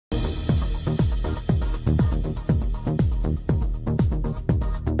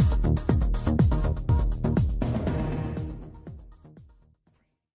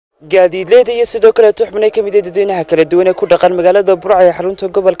gaadiidleyda iyo sidoo kale tuxmane kamid ah dadweynaha kala duwan ee ku dhaqan magaalada Burco ee xarunta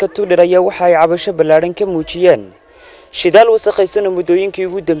gobolka Togdheer ayaa waxa ay cabasho ballaaran ka muujiyeen shidaal wasakhaysan oo muddooyinkii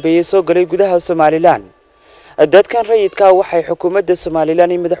ugu dambeeyay soo galay gudaha Soomaaliland. dadkan rayidka waxay xukuumadda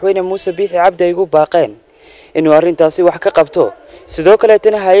Soomaaliland iyo madaxweyne Muuse Biixi Cabdi ay ugu baaqeen inuu arrintaasi wax ka qabto, sidoo kale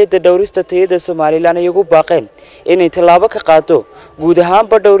tan hay'adda dhawrista tayada Soomaaliland ay ugu baaqeen inay tallaabo ka qaado guud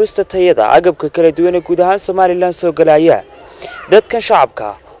ahaanba dhawrista tayada agabka kala duwan ee guud ahaan Soomaaliland soo galaya. dadkan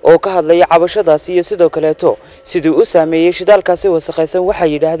shacabka oo ka hadlaya cabashadaasi iyo sidoo kale sidoo uu saameeyay shidaalkaasi wasakhaysan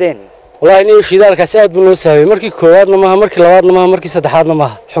waxay yiraahdeen wallahi inuu shidaalkaasi aad buu noo saameeyay markii koowaadna maaha markii labaadna maaha markii saddexaadna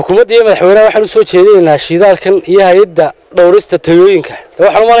maaha xukuumadda iyo madaxweynaha waxaan u soo jeedinaynaa shidaalkan iyo hay'adda dhawrista tayooyinka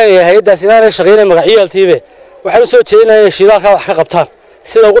waxaan u maleynayaa hay'addaas inaanay shaqeynay magacyaaltiibe waxaan u soo jeedinayaa shidaalka wax ka qabtaan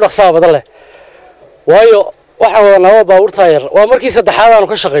sida ugu dhaqsaha badan leh waayo waxaan wadnaa baabuur taayir waa markii saddexaad aanu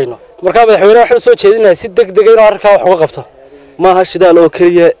ka shaqeyno markaa madaxweynaha waxaan u soo jeedinayaa si degdeg ah inuu arkaa wax uga qabto maaha shidaal oo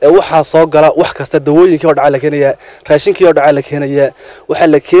kaliya waxa soo gala wax kasta dawooyinkii oo dhacay la keenaya raashinkii oo dhacay la keenaya waxa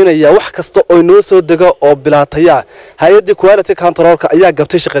la keenaya wax kasta oo noo soo dago oo bilaataya hay'adda quality control-ka ayaa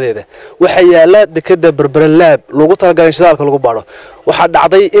gabtay shaqadeeda waxa yaala dekada berber lab lagu talagalay shidaalka lagu baaro waxa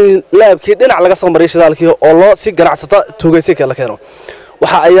dhacday in laabkii dhinac laga soo maray shidaalkii oo loo si ganacsata tuugaysi kala keeno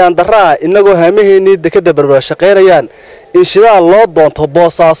waxa ayaan daraa inagoo haamaheenii dekada berber shaqeynayaan in shidaal loo doonto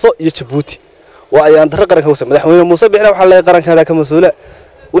Boosaaso iyo Djibouti وأيام درقنا كوسم مدحونا موسى بيحنا وحلا قرن هذا كمسؤول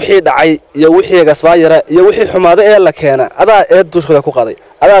وحي دعي يا وحي قصبايرة يا وحي حماده إيه لك هنا هذا دوش خذ قاضي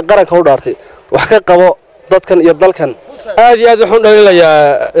هذا قرن كودارتي وحكي قبوا ضد كان يضل كان هذه الحين إلا يا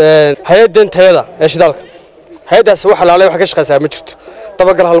هيدا أنت هذا إيش ذلك هيدا سوى حلا عليه وحكيش خسارة مجد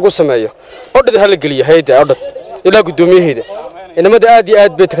طبعا قال هالقصة معي أرد هالقلية هيدا أرد إلا قدومي هيدا إنما ده آدي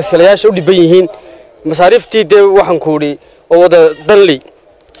بيت كسلياش ودي بيهين مصاريفتي ده وحن كوري وده دلي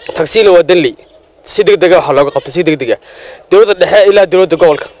تغسيل ودلي si degdeg ah waxa looga qabto si degdeg ah dawladda dhexe ilaa dawladda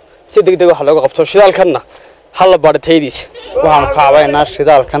gobolka si degdeg ah waxa looga qabto shidaalkanna hal baadhaydiisa waxaan ka caawinaynaa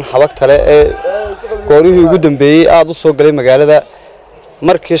shidaalkan xabagta leh ee goorihii ugu dambeeyay aad u soo galay magaalada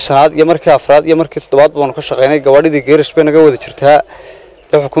markii shanaad iyo markii afraad iyo markii toddobaad baan ka shaqeynay gawaadhidii geerish bay naga wada jirtaa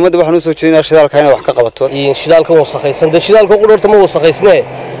xukuumadda waxaan u soo jeedinaa shidaalka inay wax ka qabato shidaalka wasakhaysan shidaalka qudurta ma wasakhaysnee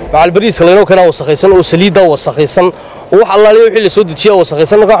macal bariiska leeno kana wasakhaysan oo saliida wasakhaysan wax allaaliyo wixii la soo dejiyo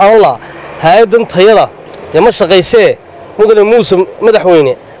wasakhaysan marka waxaan la hay'adan tayada ma shaqaysee mudane Muuse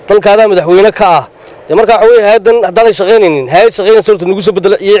madaxweyne dalkaada madaxweyne ka ah marka waxa weey hay'adan hadaan shaqeynaynin hay'ad shaqeynayso oo nagu soo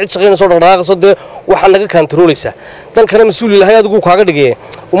bedel iyo cid shaqeynayso dhaqdhaqaaqayso waxa naga kantarooleysa dalkana mas'uul ilahay adigu kaaga dhigay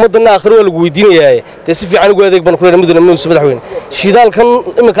ummadana aakhir waa lagu weydiinayaa si fiican ugu adeeg ban ku leeyahay mudane Muuse madaxweyne shidaalkan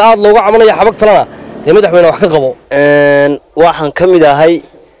imika aad looga cabanaya xabagtana madaxweyne wax ka qabo waxaan kamid ahay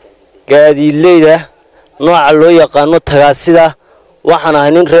gaadiidleyda nooca loo yaqaan tagaasida waxaan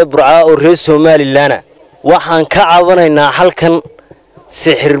ahay nin reer Burco oo reer Soomaaliland waxaan ka caawinaynaa halkan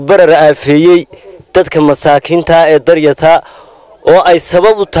sixir barar aafeeyay dadka masaakiinta ee daryata oo ay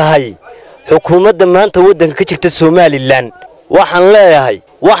sabab u tahay xukuumadda maanta wadanka ka jirta Soomaaliland waxaan leeyahay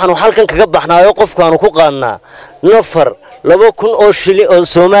waxaan halkan kaga baxnaayo qofkaanu ku qaadnaa nafar 2000 oo shilin oo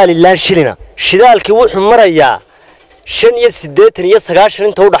Soomaaliland shilina shidaalkii wuxuu marayaa 85 iyo 90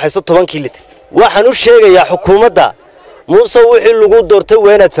 inta u dhaxayso 10 kiiloomitir waxaan u sheegayaa xukuumadda Muuse wixii lagu doortay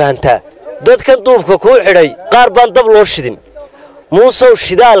weenad fahantaa dadkan duubka ku xidhay qaar baan dab loo shidin Muuse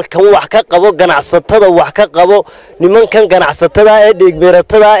shidaalkan wax ka qabo ganacsatada wax ka qabo nimankan ganacsatada ee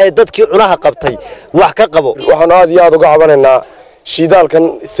dhigmeeratada ee dadkii cunaha qabtay wax ka qabo waxaan aad iyo aad uga cabanaynaa shidaalkan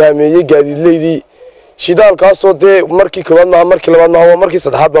saameeyay gaadiidleydii shidaalkaas oo markii koowaad ma markii labaad ma markii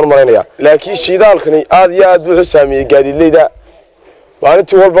saddexaad baan mareynaya laakiin shidaalkani aad iyo aad buu saameeyay gaadiidleyda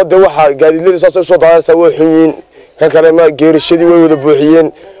maalintii walba waxa gaadiidleyda soo daayaysa way xunyiin kan kale ma geerishadii way wada buuxiyeen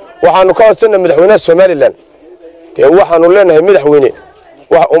waxaanu ka codsanay madaxweynaha Soomaaliland waxaanu leenahay madaxweyne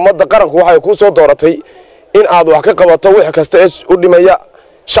wax ummadda qaranku waxay ku soo dooratay in aad wax ka qabato wax kasta u dhimaya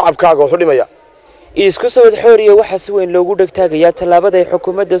shacabkaaga wax u dhimaya isku soo xooriyo waxa si weyn loogu dhagtaagaya talaabada ay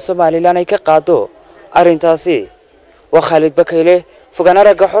xukuumadda Soomaaliland ay ka qaado arrintaasi waa Khalid Bakayle fogaana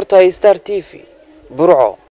raga xorta Star TV Burco.